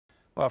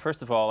Well,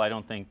 first of all, I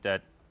don't think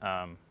that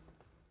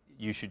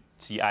you should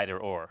see either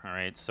or, all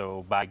right?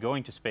 So by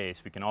going to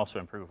space, we can also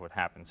improve what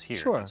happens here.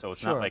 Sure, And so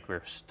it's sure. not like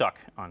we're stuck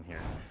on here.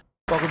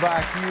 Welcome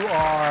back. You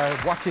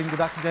are watching the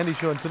Dr. Nandi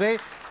Show, and today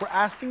we're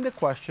asking the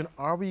question,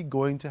 are we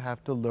going to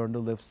have to learn to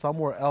live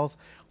somewhere else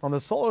on the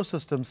solar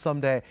system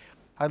someday?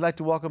 I'd like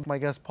to welcome my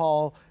guest,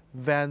 Paul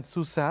Van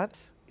Susante.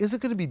 Is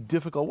it going to be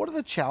difficult? What are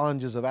the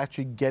challenges of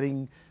actually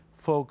getting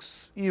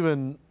folks,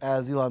 even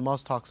as Elon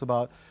Musk talks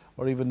about,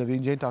 or even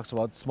Naveen Jain talks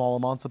about, small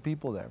amounts of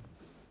people there?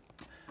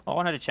 Well,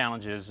 one of the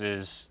challenges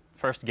is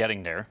first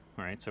getting there,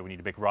 right? So we need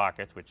a big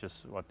rocket, which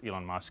is what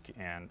Elon Musk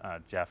and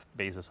Jeff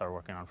Bezos are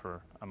working on,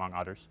 for among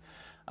others.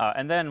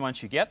 And then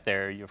once you get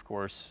there, you of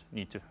course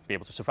need to be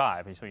able to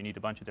survive, and so you need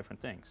a bunch of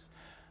different things.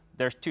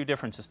 There's two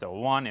differences though.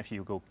 One, if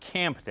you go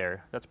camp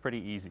there, that's pretty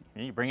easy.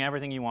 You bring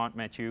everything you want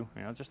with you,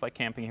 just like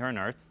camping here on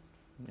Earth,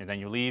 and then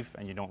you leave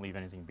and you don't leave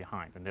anything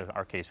behind. In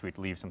our case, we'd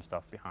leave some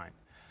stuff behind.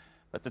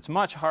 But it's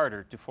much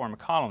harder to form a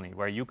colony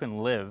where you can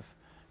live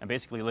and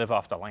basically live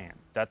off the land.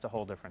 That's a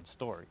whole different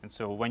story. And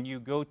so when you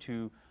go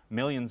to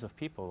millions of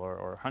people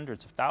or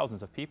hundreds of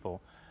thousands of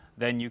people,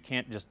 then you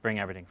can't just bring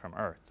everything from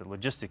Earth. The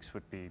logistics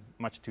would be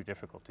much too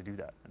difficult to do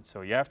that. And so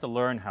you have to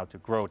learn how to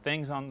grow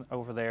things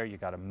over there. You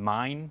got to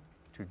mine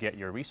to get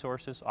your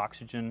resources,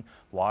 oxygen,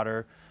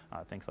 water,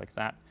 things like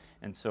that.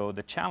 And so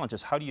the challenge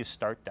is, how do you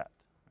start that,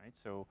 right?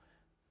 So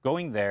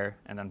going there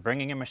and then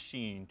bringing a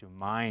machine to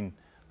mine,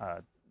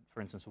 for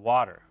instance,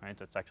 water, right?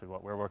 That's actually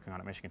what we're working on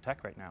at Michigan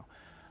Tech right now.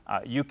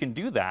 You can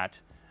do that,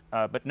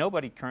 but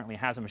nobody currently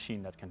has a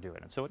machine that can do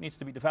it. And so it needs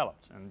to be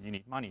developed, and you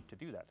need money to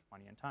do that,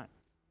 money and time.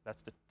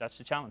 That's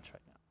the challenge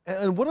right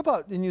now. And what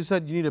about, and you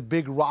said you need a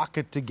big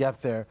rocket to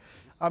get there.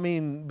 I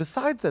mean,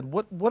 besides that,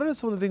 what are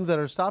some of the things that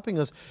are stopping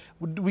us?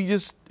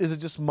 Is it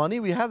just money?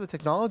 We have the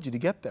technology to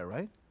get there,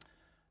 right?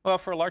 Well,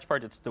 for a large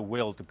part, it's the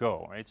will to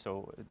go, right?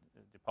 So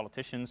the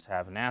politicians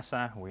have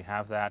NASA, we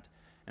have that.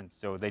 And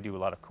so they do a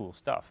lot of cool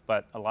stuff,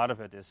 but a lot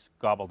of it is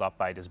gobbled up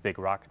by this big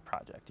rocket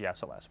project, the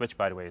SLS, which,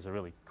 by the way, is a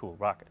really cool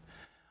rocket.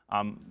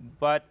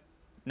 But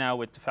now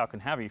with the Falcon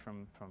Heavy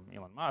from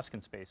Elon Musk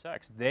and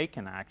SpaceX, they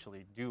can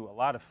actually do a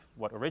lot of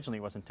what originally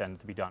was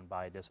intended to be done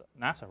by this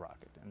NASA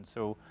rocket. And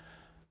so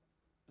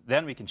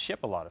then we can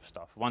ship a lot of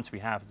stuff once we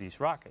have these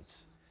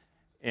rockets.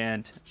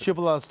 And ship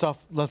a lot of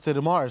stuff, let's say,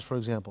 to Mars, for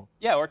example.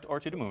 Yeah, or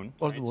to the moon.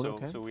 Or right? the moon,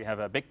 okay. So we have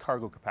a big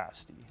cargo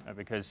capacity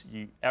because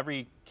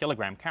every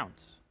kilogram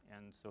counts.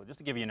 So just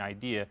to give you an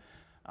idea,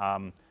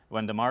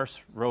 when the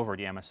Mars rover,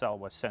 the MSL,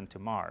 was sent to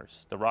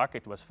Mars, the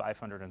rocket was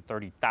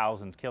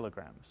 530,000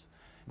 kilograms.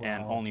 Wow.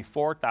 And only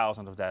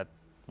 4,000 of that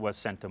was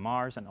sent to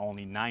Mars, and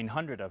only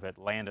 900 of it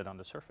landed on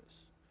the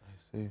surface. I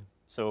see.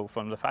 So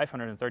from the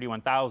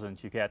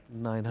 531,000, you get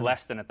 900.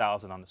 less than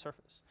 1,000 on the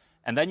surface.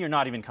 And then you're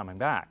not even coming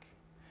back.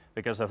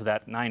 Because of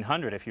that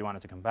 900, if you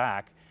wanted to come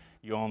back,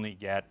 you only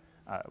get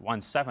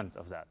 1/7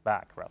 of that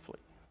back, roughly.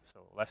 So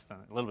less than,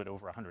 a little bit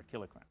over 100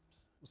 kilograms.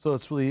 So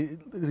it's really,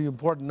 really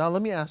important. Now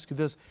let me ask you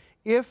this: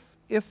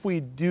 if we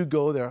do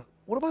go there,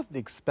 what about the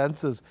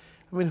expenses?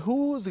 I mean,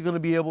 who is going to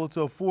be able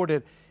to afford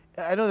it?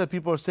 I know that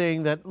people are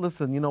saying that,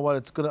 listen, you know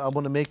what, I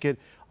want to make it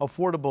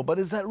affordable, but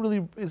is that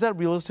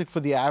realistic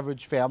for the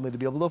average family to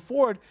be able to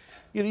afford,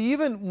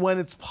 even when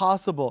it's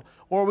possible?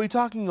 Or are we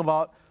talking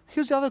about,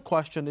 here's the other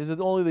question, is it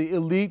only the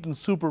elite and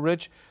super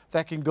rich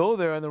that can go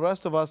there, and the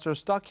rest of us are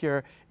stuck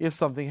here if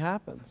something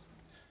happens?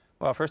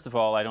 Well, first of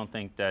all, I don't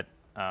think that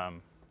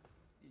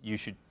you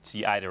should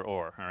see either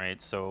or, all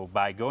right? So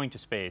by going to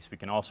space, we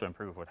can also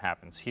improve what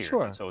happens here.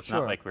 Sure, and so it's sure.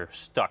 not like we're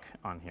stuck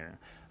on here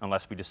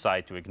unless we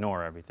decide to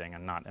ignore everything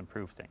and not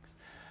improve things.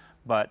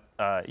 But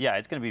yeah,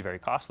 it's going to be very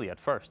costly at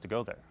first to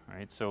go there,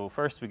 right? So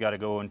first we got to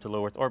go into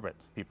low Earth orbit.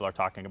 People are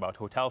talking about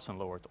hotels in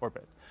low Earth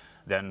orbit.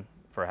 Then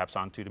perhaps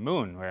onto the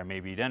moon, where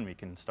maybe then we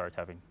can start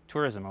having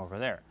tourism over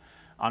there.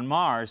 On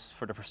Mars,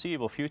 for the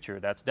foreseeable future,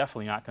 that's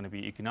definitely not going to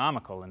be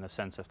economical in the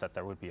sense of that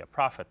there would be a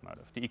profit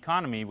motive. The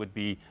economy would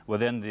be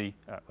within the,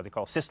 what they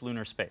call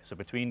cislunar space, so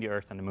between the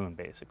Earth and the moon,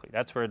 basically.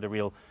 That's where the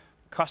real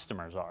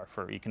customers are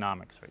for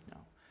economics right now.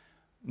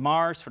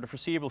 Mars, for the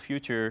foreseeable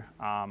future,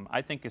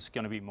 I think is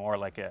going to be more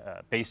like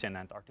a base in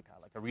Antarctica,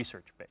 like a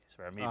research base,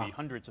 where maybe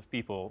hundreds of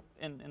people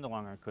in the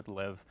long run could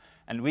live,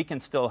 and we can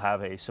still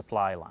have a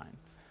supply line.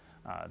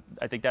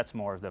 I think that's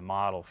more of the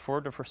model for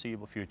the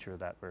foreseeable future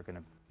that we're going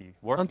to be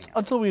working on.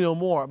 Until we know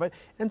more.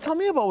 And tell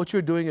me about what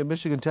you're doing at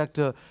Michigan Tech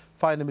to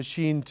find a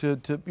machine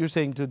you're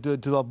saying to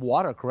develop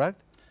water,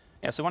 correct?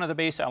 Yeah, so one of the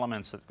base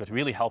elements that could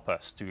really help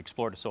us to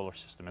explore the solar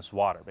system is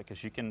water,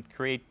 because you can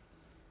create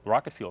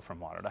rocket fuel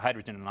from water. The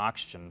hydrogen and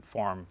oxygen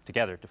form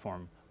together to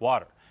form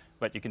water.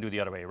 But you can do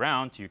the other way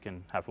around. You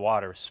can have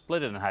water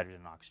split into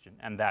hydrogen and oxygen,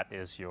 and that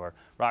is your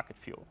rocket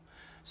fuel.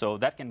 So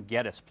that can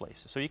get us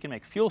places. So you can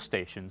make fuel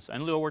stations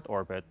in low Earth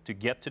orbit to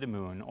get to the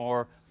moon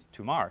or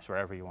to Mars,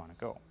 wherever you want to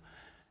go.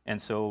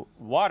 And so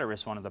water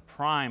is one of the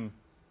prime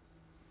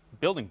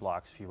building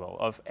blocks, if you will,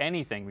 of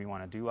anything we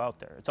want to do out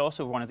there. It's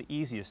also one of the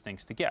easiest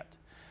things to get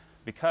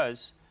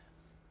because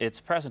it's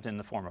present in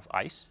the form of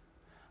ice,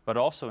 but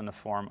also in the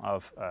form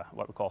of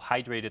what we call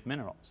hydrated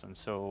minerals. And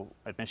so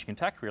at Michigan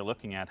Tech, we're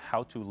looking at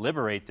how to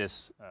liberate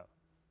this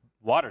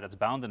water that's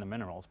bound in the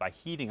minerals by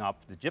heating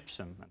up the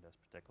gypsum in this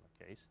particular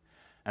case.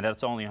 And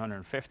that's only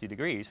 150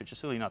 degrees, which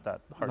is really not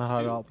that hard to do. Not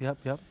hard at all. Yep,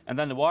 yep. And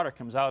then the water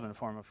comes out in the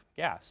form of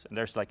gas. And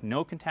there's like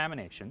no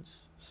contaminations,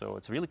 so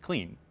it's really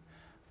clean,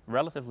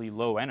 relatively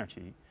low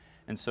energy.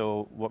 And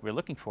so what we're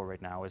looking for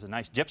right now is a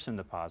nice gypsum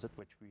deposit,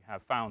 which we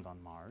have found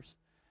on Mars.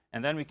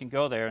 And then we can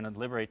go there and then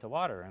liberate the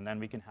water, and then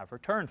we can have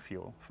return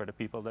fuel for the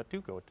people that do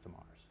go to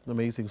Mars.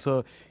 Amazing.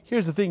 So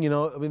here's the thing, you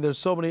know, I mean, there's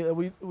so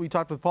many, we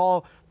talked with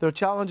Paul, there are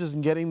challenges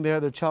in getting there,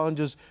 there are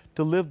challenges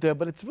to live there,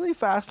 but it's really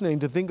fascinating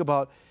to think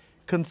about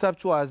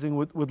conceptualizing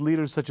with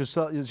leaders such as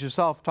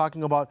yourself,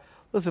 talking about,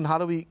 listen,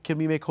 can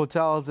we make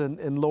hotels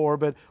in low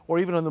orbit or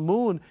even on the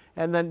moon,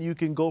 and then you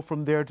can go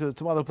from there to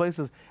some other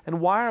places.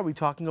 And why are we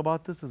talking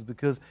about this? Is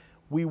because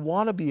we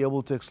want to be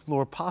able to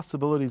explore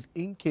possibilities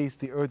in case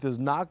the Earth is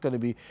not going to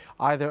be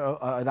either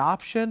an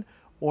option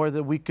or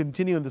that we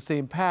continue in the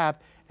same path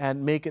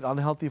and make it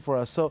unhealthy for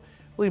us. So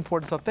really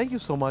important stuff. Thank you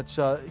so much.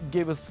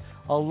 Gave us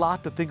a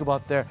lot to think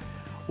about there.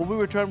 When we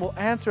return, we'll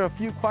answer a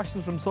few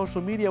questions from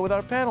social media with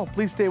our panel.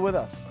 Please stay with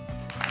us.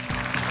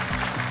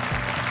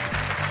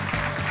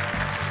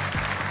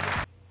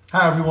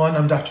 Hi everyone,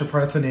 I'm Dr.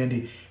 Partha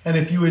Nandi, and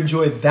if you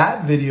enjoyed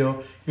that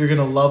video, you're going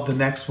to love the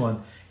next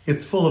one.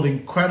 It's full of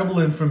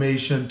incredible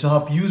information to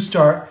help you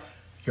start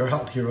your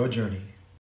health hero journey.